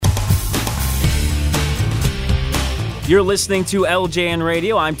You're listening to LJN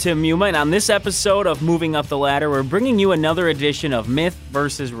Radio. I'm Tim Muma, and on this episode of Moving Up the Ladder, we're bringing you another edition of Myth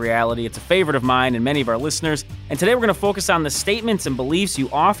versus Reality. It's a favorite of mine and many of our listeners, and today we're going to focus on the statements and beliefs you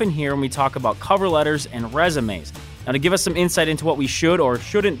often hear when we talk about cover letters and resumes. Now, to give us some insight into what we should or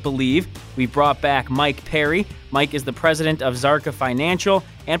shouldn't believe, we brought back Mike Perry. Mike is the president of Zarka Financial,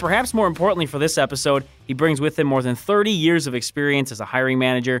 and perhaps more importantly for this episode, he brings with him more than 30 years of experience as a hiring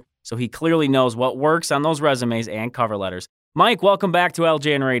manager, so he clearly knows what works on those resumes and cover letters. Mike, welcome back to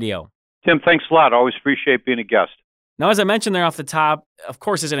LJN Radio. Tim, thanks a lot. Always appreciate being a guest. Now, as I mentioned there off the top, of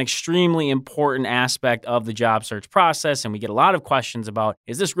course, is an extremely important aspect of the job search process, and we get a lot of questions about,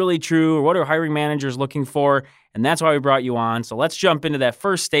 is this really true, or what are hiring managers looking for? And that's why we brought you on. So let's jump into that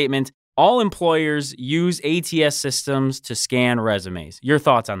first statement. All employers use ATS systems to scan resumes. Your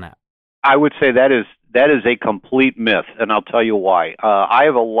thoughts on that? I would say that is a complete myth, and I'll tell you why. I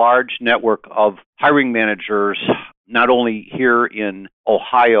have a large network of hiring managers, not only here in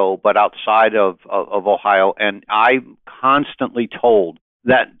Ohio, but outside of Ohio, and I'm constantly told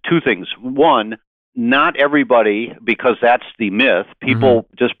that two things. One, not everybody, because that's the myth, people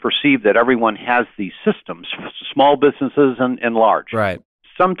just perceive that everyone has these systems, small businesses and large. Right.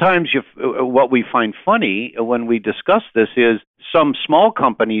 Sometimes what we find funny when we discuss this is some small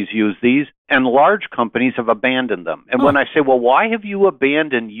companies use these and large companies have abandoned them. And when I say, well, why have you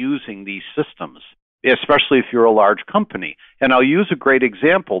abandoned using these systems, especially if you're a large company? And I'll use a great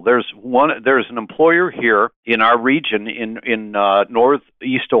example. There's an employer here in our region in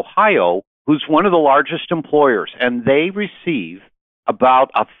Northeast Ohio who's one of the largest employers, and they receive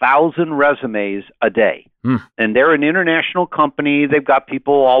about 1,000 resumes a day. And they're an international company. They've got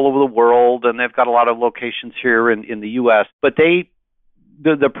people all over the world, and they've got a lot of locations here in the U.S. But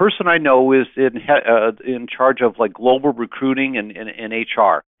the person I know is in charge of like global recruiting and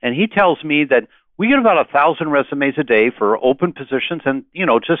HR, and he tells me that we get about 1,000 resumes a day for open positions, and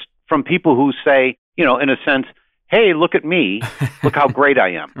just from people who say, in a sense, hey, look at me, look how great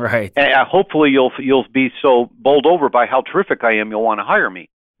I am. Right. And hopefully you'll be so bowled over by how terrific I am, you'll want to hire me.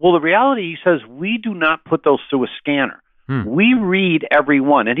 Well, the reality, he says, we do not put those through a scanner. We read every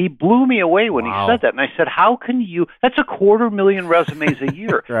one. And he blew me away when he said that. And I said, how can you? That's 250,000 resumes a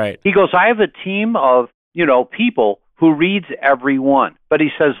year. Right. He goes, I have a team of, people who reads every one. But he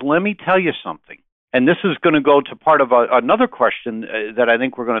says, let me tell you something. And this is going to go to part of another question that I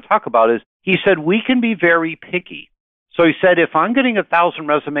think we're going to talk about is, he said, we can be very picky. So he said, if I'm getting 1,000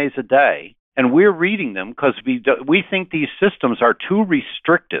 resumes a day and we're reading them because we think these systems are too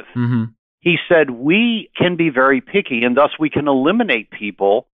restrictive, he said, we can be very picky, and thus we can eliminate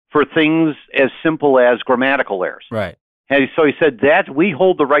people for things as simple as grammatical errors. Right. And so he said that we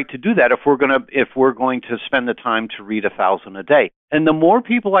hold the right to do that if we're going to spend the time to read 1,000 a day. And the more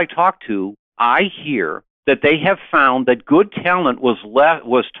people I talk to, I hear that they have found that good talent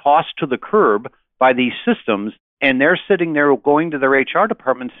was tossed to the curb by these systems, and they're sitting there going to their HR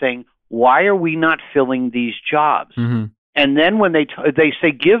department saying, why are we not filling these jobs? And then when they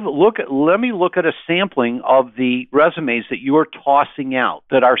say, let me look at a sampling of the resumes that you are tossing out,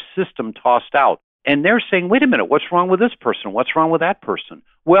 that our system tossed out. And they're saying, wait a minute, what's wrong with this person? What's wrong with that person?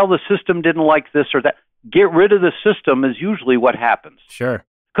 Well, the system didn't like this or that. Get rid of the system is usually what happens. Sure.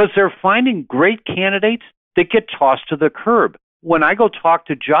 Because they're finding great candidates that get tossed to the curb. When I go talk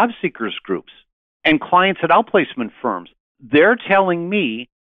to job seekers groups and clients at outplacement firms, they're telling me,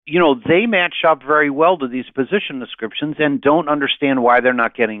 they match up very well to these position descriptions and don't understand why they're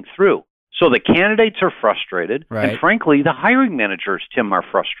not getting through. So the candidates are frustrated, and frankly, the hiring managers, Tim, are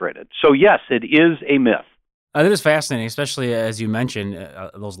frustrated. So yes, it is a myth. That is fascinating, especially as you mentioned,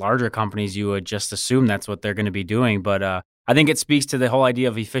 those larger companies, you would just assume that's what they're going to be doing. But I think it speaks to the whole idea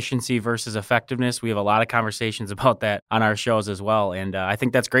of efficiency versus effectiveness. We have a lot of conversations about that on our shows as well. And I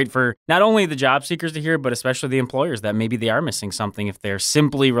think that's great for not only the job seekers to hear, but especially the employers that maybe they are missing something if they're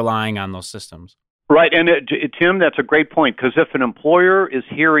simply relying on those systems. Right. And Tim, that's a great point, because if an employer is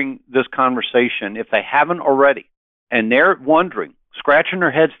hearing this conversation, if they haven't already, and they're wondering, scratching their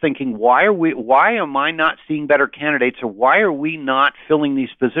heads thinking, why am I not seeing better candidates, or why are we not filling these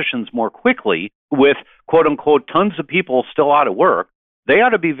positions more quickly with, quote unquote, tons of people still out of work? They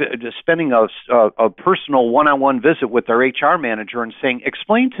ought to be spending a personal one-on-one visit with their HR manager and saying,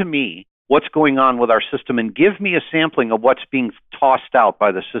 explain to me what's going on with our system and give me a sampling of what's being tossed out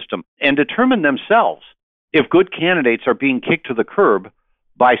by the system, and determine themselves if good candidates are being kicked to the curb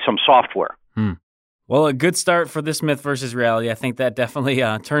by some software. Well, a good start for this myth versus reality. I think that definitely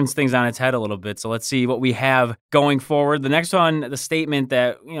turns things on its head a little bit. So let's see what we have going forward. The next one, the statement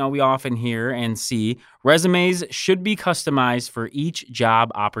that we often hear and see: resumes should be customized for each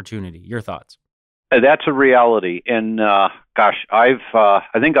job opportunity. Your thoughts? That's a reality. And gosh, I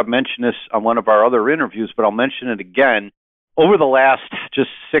think I've mentioned this on one of our other interviews, but I'll mention it again. Over the last just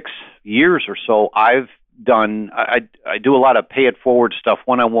 6 years or so, I do a lot of pay it forward stuff,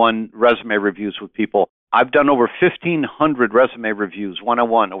 one-on-one resume reviews with people. I've done over 1,500 resume reviews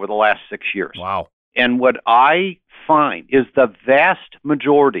one-on-one over the last 6 years. Wow. And what I find is the vast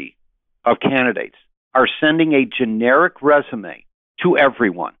majority of candidates are sending a generic resume to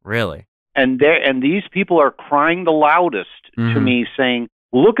everyone. Really? And these people are crying the loudest to me, saying,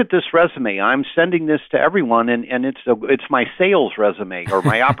 "Look at this resume. I'm sending this to everyone, and it's my sales resume or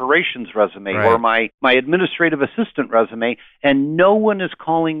my operations resume right. or my administrative assistant resume, and no one is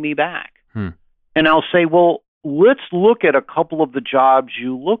calling me back." And I'll say, "Well, let's look at a couple of the jobs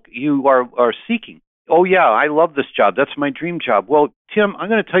you are seeking." "Oh yeah, I love this job. That's my dream job." Well, Tim, I'm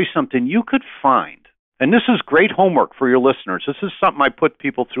going to tell you something. You could find, and this is great homework for your listeners. This is something I put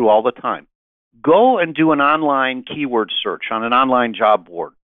people through all the time. Go and do an online keyword search on an online job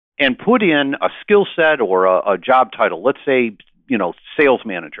board and put in a skill set or a job title. Let's say, sales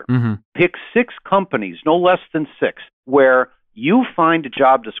manager. Pick 6 companies, no less than 6, where you find a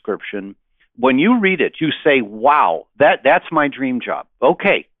job description. When you read it, you say, "Wow, that's my dream job."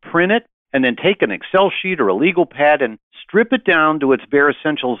 Okay, print it and then take an Excel sheet or a legal pad and strip it down to its bare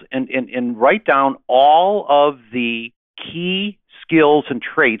essentials and write down all of the key skills and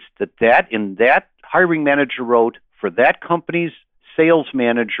traits that hiring manager wrote for that company's sales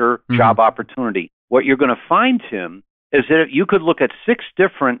manager job opportunity. What you're going to find, Tim, is that you could look at 6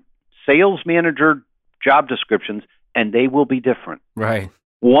 different sales manager job descriptions, and they will be different. Right.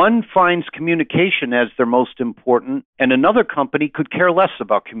 One finds communication as their most important, and another company could care less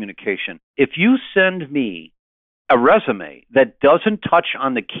about communication. If you send me a resume that doesn't touch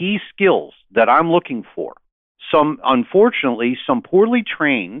on the key skills that I'm looking for, unfortunately, some poorly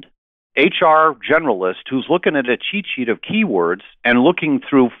trained HR generalist who's looking at a cheat sheet of keywords and looking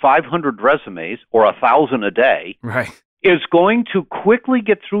through 500 resumes or 1,000 a day, right, is going to quickly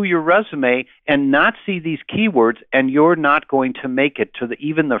get through your resume and not see these keywords, and you're not going to make it to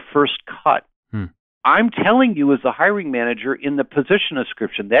even the first cut. I'm telling you, as a hiring manager, in the position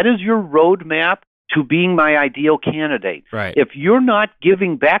description, that is your roadmap to being my ideal candidate. Right. If you're not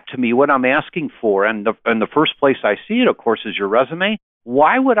giving back to me what I'm asking for, and the first place I see it, of course, is your resume,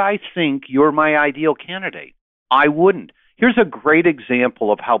 why would I think you're my ideal candidate? I wouldn't. Here's a great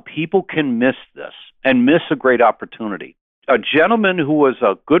example of how people can miss this and miss a great opportunity. A gentleman who was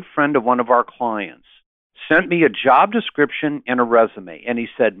a good friend of one of our clients sent me a job description and a resume, and he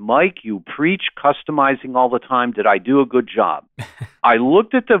said, "Mike, you preach customizing all the time. Did I do a good job?" I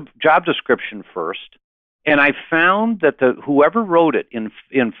looked at the job description first, and I found that whoever wrote it in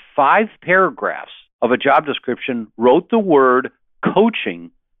 5 paragraphs of a job description wrote the word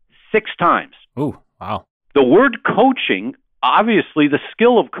coaching 6 times. Ooh, wow. The word coaching, obviously the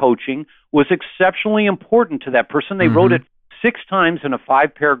skill of coaching, was exceptionally important to that person. They wrote it 6 times in a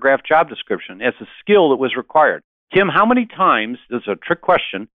 5-paragraph job description as a skill that was required. Tim, how many times, this is a trick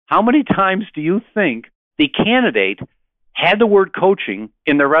question, how many times do you think the candidate had the word coaching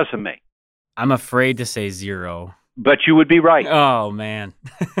in their resume? I'm afraid to say 0. But you would be right. Oh, man.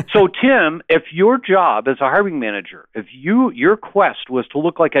 So, Tim, if your job as a hiring manager, if your quest was to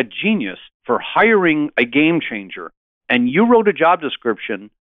look like a genius for hiring a game changer, and you wrote a job description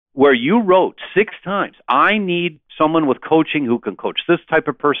where you wrote 6 times, "I need someone with coaching who can coach this type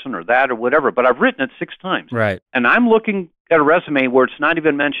of person or that or whatever," but I've written it 6 times. Right. And I'm looking at a resume where it's not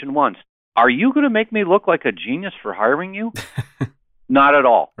even mentioned once. Are you going to make me look like a genius for hiring you? Not at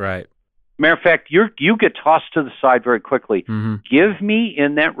all. Right. Matter of fact, you get tossed to the side very quickly. Give me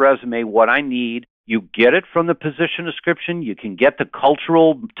in that resume what I need. You get it from the position description. You can get the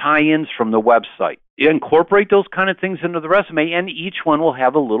cultural tie-ins from the website. Incorporate those kind of things into the resume, and each one will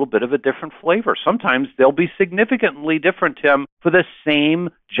have a little bit of a different flavor. Sometimes they'll be significantly different, Tim, for the same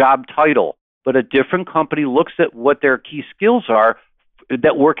job title. But a different company looks at what their key skills are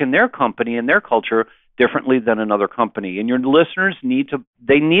that work in their company and their culture differently than another company. And your listeners need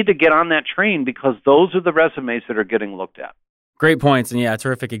to get on that train, because those are the resumes that are getting looked at. Great points. And yeah, a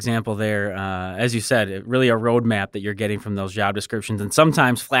terrific example there. As you said, really a roadmap that you're getting from those job descriptions, and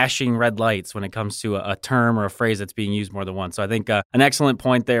sometimes flashing red lights when it comes to a term or a phrase that's being used more than once. So I think an excellent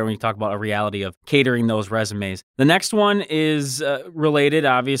point there when you talk about a reality of catering those resumes. The next one is related,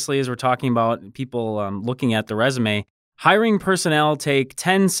 obviously, as we're talking about people looking at the resume. Hiring personnel take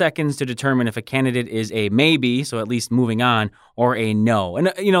 10 seconds to determine if a candidate is a maybe, so at least moving on, or a no. And,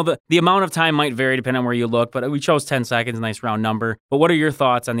 the amount of time might vary depending on where you look, but we chose 10 seconds, a nice round number. But what are your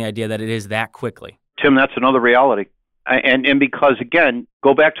thoughts on the idea that it is that quickly? Tim, that's another reality. And because, again,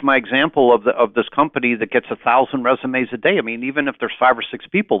 go back to my example of this company that gets 1,000 resumes a day. I mean, even if there's 5 or 6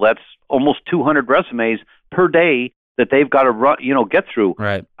 people, that's almost 200 resumes per day that they've got to run, get through.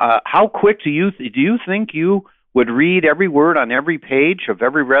 Right. How quick do you think you would read every word on every page of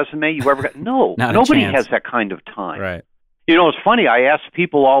every resume you ever got? No, nobody has that kind of time. Right. It's funny. I ask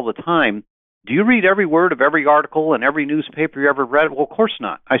people all the time, do you read every word of every article and every newspaper you ever read? Well, of course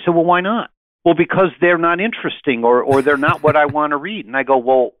not. I said, well, why not? Well, because they're not interesting or they're not what I want to read. And I go,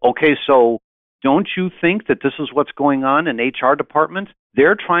 well, okay, so don't you think that this is what's going on in HR departments?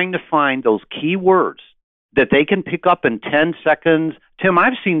 They're trying to find those key words that they can pick up in 10 seconds. Tim,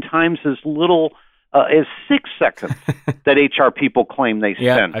 I've seen times as little as 6 seconds that HR people claim they spend.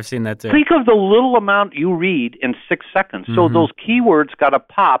 Yeah, I've seen that too. Think of the little amount you read in 6 seconds. So those keywords got to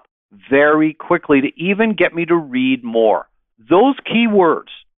pop very quickly to even get me to read more. Those keywords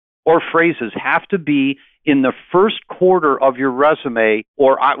or phrases have to be in the first quarter of your resume,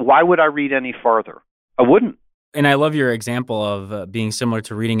 or why would I read any farther? I wouldn't. And I love your example of being similar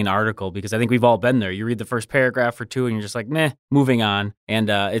to reading an article, because I think we've all been there. You read the first paragraph or two and you're just like, meh, moving on. And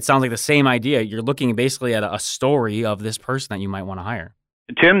it sounds like the same idea. You're looking basically at a story of this person that you might want to hire.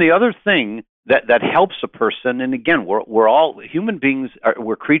 Tim, the other thing that helps a person, and again, we're all human beings.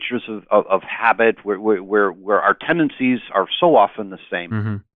 We're creatures of habit. Where our tendencies are so often the same.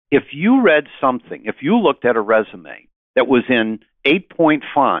 Mm-hmm. If you read something, if you looked at a resume that was in 8-point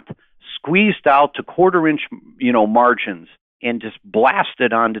font, squeezed out to quarter-inch, margins, and just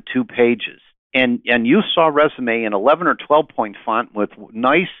blasted onto 2 pages, and you saw a resume in 11 or 12-point font with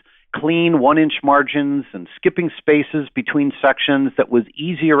nice, clean 1-inch margins and skipping spaces between sections that was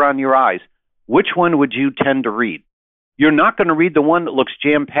easier on your eyes, which one would you tend to read? You're not going to read the one that looks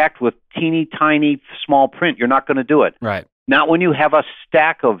jam-packed with teeny, tiny, small print. You're not going to do it. Right. Not when you have a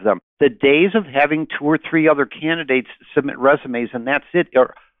stack of them. The days of having 2 or 3 other candidates submit resumes and that's it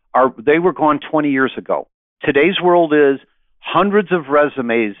they were gone 20 years ago. Today's world is hundreds of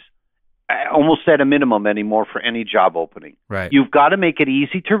resumes, almost at a minimum anymore for any job opening. Right. You've got to make it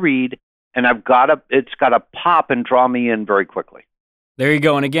easy to read, and it's got to pop and draw me in very quickly. There you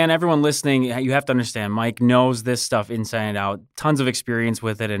go. And again, everyone listening, you have to understand, Mike knows this stuff inside and out, tons of experience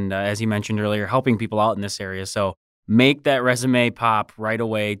with it. And as he mentioned earlier, helping people out in this area. So make that resume pop right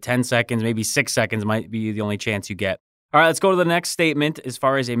away. 10 seconds, maybe 6 seconds might be the only chance you get. All right, let's go to the next statement as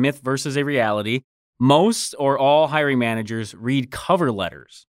far as a myth versus a reality. Most or all hiring managers read cover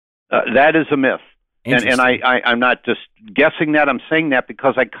letters. That is a myth. And I'm not just guessing that. I'm saying that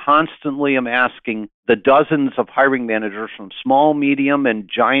because I constantly am asking the dozens of hiring managers from small, medium, and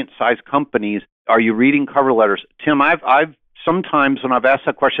giant-sized companies, are you reading cover letters? Tim, I've sometimes when I've asked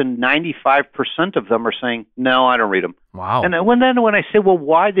that question, 95% of them are saying, no, I don't read them. Wow. And when I say, well,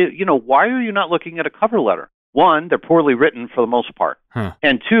 why are you not looking at a cover letter? One, they're poorly written for the most part. Huh.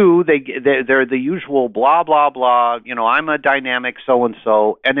 And two, they're the usual blah, blah, blah, I'm a dynamic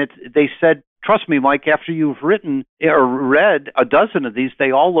so-and-so. And they said, trust me, Mike, after you've written or read a dozen of these,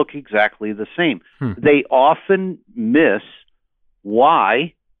 they all look exactly the same. They often miss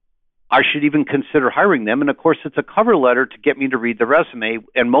why I should even consider hiring them. And of course, it's a cover letter to get me to read the resume,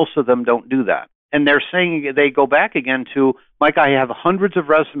 and most of them don't do that. And they're saying, they go back again to, Mike, I have hundreds of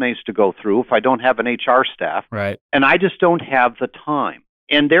resumes to go through if I don't have an HR staff. Right. And I just don't have the time.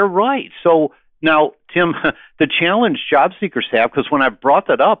 And they're right. So now, Tim, the challenge job seekers have, because when I've brought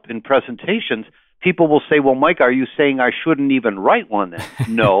that up in presentations, people will say, well, Mike, are you saying I shouldn't even write one then?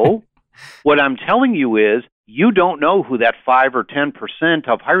 No. What I'm telling you is you don't know who that 5 or 10%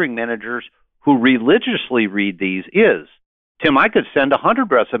 of hiring managers who religiously read these is. Tim, I could send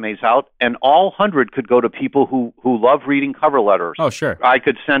 100 resumes out, and all 100 could go to people who love reading cover letters. Oh, sure. I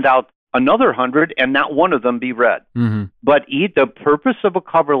could send out another 100, and not one of them be read. Mm-hmm. But the purpose of a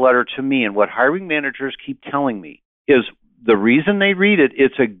cover letter to me, and what hiring managers keep telling me, is the reason they read it,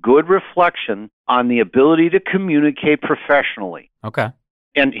 it's a good reflection on the ability to communicate professionally. Okay.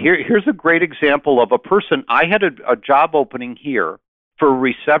 And here's a great example of a person. I had a job opening here for a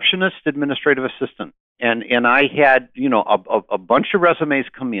receptionist administrative assistant. And I had, a bunch of resumes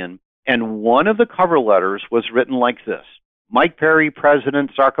come in, and one of the cover letters was written like this. Mike Perry,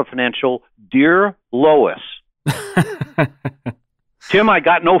 President, Zarka Financial, Dear Lois. Tim, I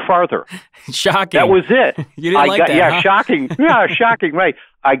got no farther. Shocking. That was it. You didn't like that, yeah, huh? Shocking. Yeah, shocking, right.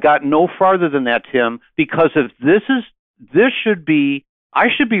 I got no farther than that, Tim, because if I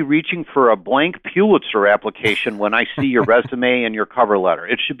should be reaching for a blank Pulitzer application when I see your resume and your cover letter.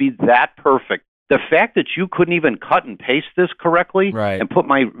 It should be that perfect. The fact that you couldn't even cut and paste this correctly Right. and put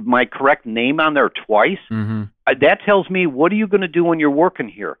my correct name on there twice, that tells me, what are you going to do when you're working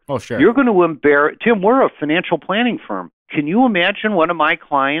here? Oh, sure. You're going to embarrass. Tim, we're a financial planning firm. Can you imagine one of my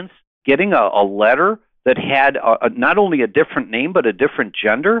clients getting a letter that had not only a different name but a different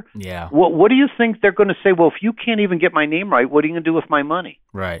gender? Yeah. What do you think they're going to say? Well, if you can't even get my name right, what are you going to do with my money?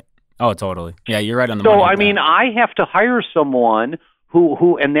 Right. Oh, totally. Yeah, you're right on the money. So, with I mean, that. I have to hire someone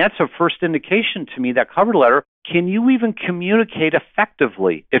who, and that's a first indication to me, that cover letter, can you even communicate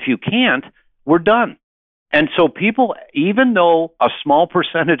effectively? If you can't, we're done. And so people, even though a small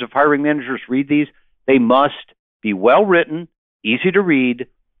percentage of hiring managers read these, they must be well written, easy to read,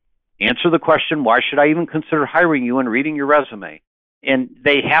 answer the question, why should I even consider hiring you, and reading your resume. And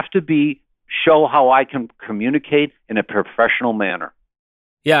they have to show how I can communicate in a professional manner.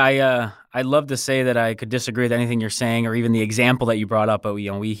 Yeah, I'd love to say that I could disagree with anything you're saying, or even the example that you brought up, but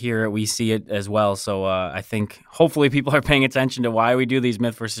we hear it, we see it as well. So I think hopefully people are paying attention to why we do these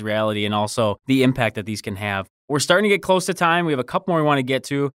myth versus reality, and also the impact that these can have. We're starting to get close to time. We have a couple more we want to get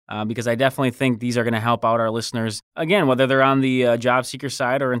to because I definitely think these are going to help out our listeners, again, whether they're on the job seeker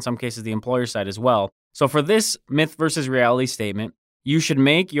side or in some cases the employer side as well. So for this myth versus reality statement, you should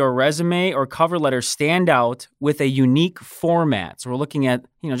make your resume or cover letter stand out with a unique format. So we're looking at,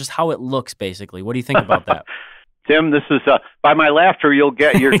 just how it looks, basically. What do you think about that? Tim, this is by my laughter, you're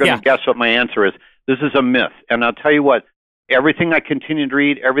going to Yeah. guess what my answer is. This is a myth, and I'll tell you what. Everything I continue to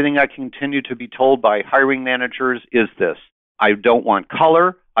read, everything I continue to be told by hiring managers is this: I don't want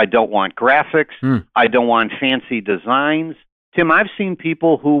color, I don't want graphics, I don't want fancy designs. Tim, I've seen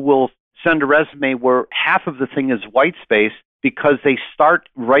people who will send a resume where half of the thing is white space, because they start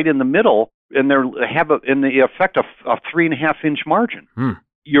right in the middle and they have in the effect a 3.5-inch margin.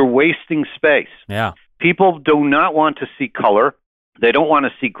 You're wasting space. Yeah. People do not want to see color. They don't want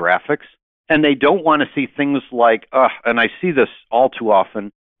to see graphics. And they don't want to see things like, and I see this all too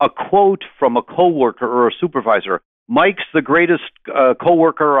often, a quote from a coworker or a supervisor. Mike's the greatest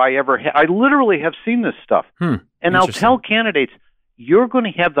coworker I ever had. I literally have seen this stuff. And I'll tell candidates, you're going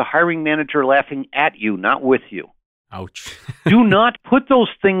to have the hiring manager laughing at you, not with you. Ouch. Do not put those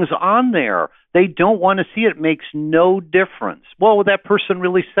things on there. They don't want to see it. It makes no difference. Well, that person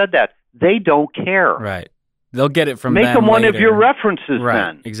really said that. They don't care. Right. They'll get it from Make them one later. of your references right.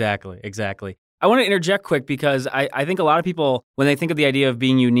 then. Exactly. I want to interject quick because I think a lot of people, when they think of the idea of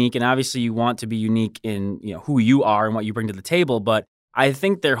being unique, and obviously you want to be unique in who you are and what you bring to the table, but I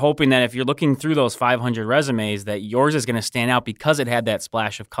think they're hoping that if you're looking through those 500 resumes, that yours is going to stand out because it had that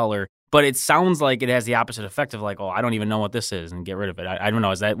splash of color. But it sounds like it has the opposite effect of like, oh, I don't even know what this is, and get rid of it. I don't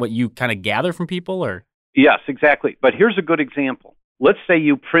know. Is that what you kind of gather from people, or? Yes, exactly. But here's a good example. Let's say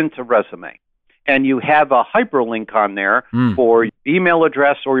you print a resume and you have a hyperlink on there for your email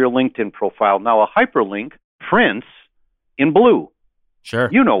address or your LinkedIn profile. Now, a hyperlink prints in blue. Sure.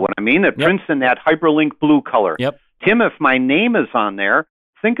 You know what I mean? It prints in that hyperlink blue color. Yep. Tim, if my name is on there,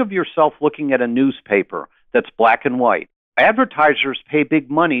 think of yourself looking at a newspaper that's black and white. Advertisers pay big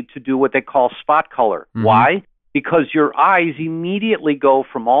money to do what they call spot color. Why? Because your eyes immediately go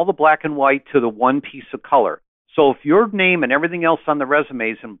from all the black and white to the one piece of color. So if your name and everything else on the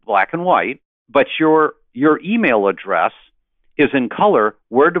resume is in black and white, but your email address is in color,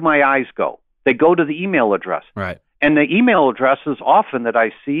 where do my eyes go? They go to the email address. Right. And the email addresses often that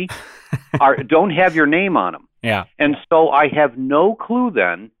I see don't have your name on them. Yeah. And so I have no clue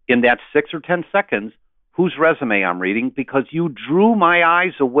then in that 6 or 10 seconds whose resume I'm reading, because you drew my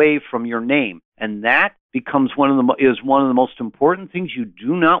eyes away from your name. And that becomes one of the most important things. You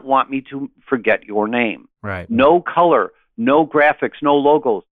do not want me to forget your name. Right. No color, no graphics, no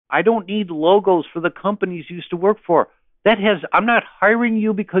logos. I don't need logos for the companies you used to work for. I'm not hiring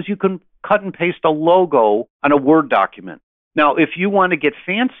you because you can cut and paste a logo on a Word document. Now, if you want to get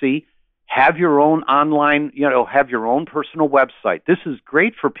fancy, have your own online, have your own personal website. This is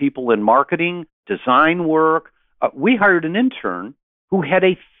great for people in marketing, design work. We hired an intern who had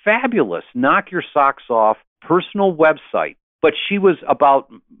a fabulous, knock your socks off personal website, but she was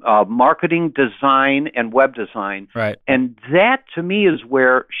about marketing, design, and web design. Right. And that, to me, is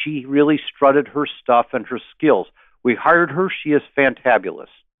where she really strutted her stuff and her skills. We hired her. She is fantabulous.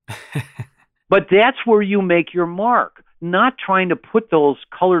 But that's where you make your mark, not trying to put those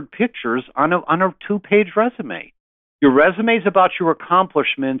colored pictures on a 2-page resume. Your resume is about your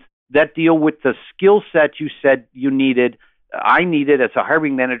accomplishments that deal with the skill set you said you needed. I needed as a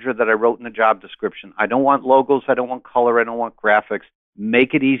hiring manager that I wrote in the job description. I don't want logos. I don't want color. I don't want graphics.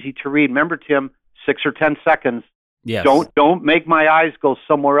 Make it easy to read. Remember, Tim, 6 or 10 seconds. Yes. Don't make my eyes go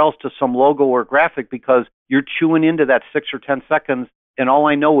somewhere else to some logo or graphic, because you're chewing into that 6 or 10 seconds and all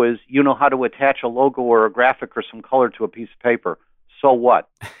I know is you know how to attach a logo or a graphic or some color to a piece of paper. So what?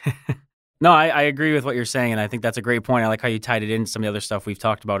 No, I agree with what you're saying, and I think that's a great point. I like how you tied it in some of the other stuff we've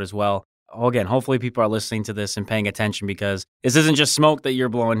talked about as well. Again, hopefully people are listening to this and paying attention, because this isn't just smoke that you're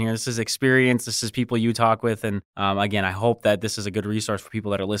blowing here. This is experience. This is people you talk with. And again, I hope that this is a good resource for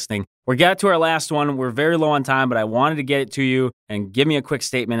people that are listening. We got to our last one. We're very low on time, but I wanted to get it to you and give me a quick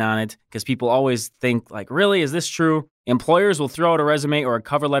statement on it, because people always think, like, really, is this true? Employers will throw out a resume or a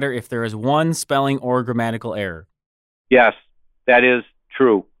cover letter if there is one spelling or grammatical error. Yes, that is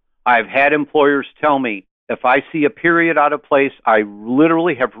true. I've had employers tell me, if I see a period out of place, I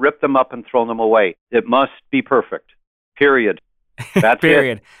literally have ripped them up and thrown them away. It must be perfect. Period. That's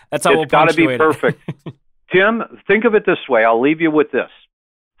Period. it. That's how we'll punctuate it. It's got to be perfect. Tim, think of it this way. I'll leave you with this.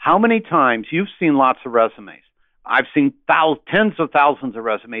 How many times you've seen lots of resumes? I've seen tens of thousands of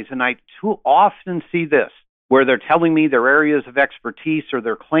resumes, and I too often see this, where they're telling me their areas of expertise, or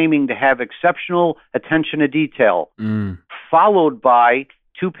they're claiming to have exceptional attention to detail, followed by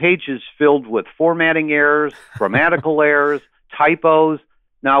 2 pages filled with formatting errors, grammatical errors, typos.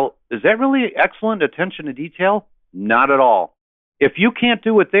 Now, is that really excellent attention to detail? Not at all. If you can't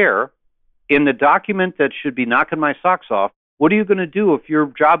do it there, in the document that should be knocking my socks off, what are you going to do if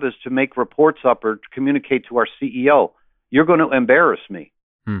your job is to make reports up or to communicate to our CEO? You're going to embarrass me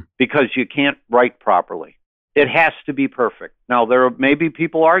because you can't write properly. It has to be perfect. Now, there are maybe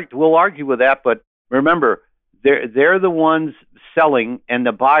people will argue with that, but remember, they're the ones selling, and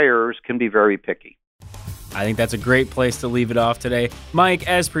the buyers can be very picky. I think that's a great place to leave it off today. Mike,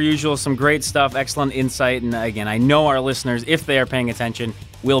 as per usual, some great stuff, excellent insight, and again, I know our listeners, if they are paying attention,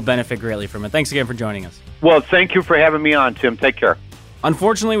 will benefit greatly from it. Thanks again for joining us. Well, thank you for having me on, Tim. Take care.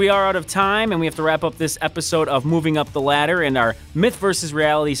 Unfortunately, we are out of time, and we have to wrap up this episode of Moving Up the Ladder and our Myth versus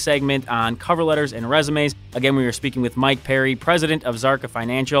Reality segment on cover letters and resumes. Again, we were speaking with Mike Perry, president of Zarka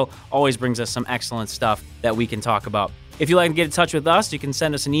Financial. Always brings us some excellent stuff that we can talk about. If you'd like to get in touch with us, you can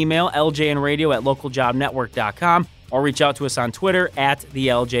send us an email, ljnradio@localjobnetwork.com, or reach out to us on Twitter @the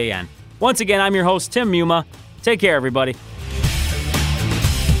LJN. Once again, I'm your host, Tim Muma. Take care, everybody.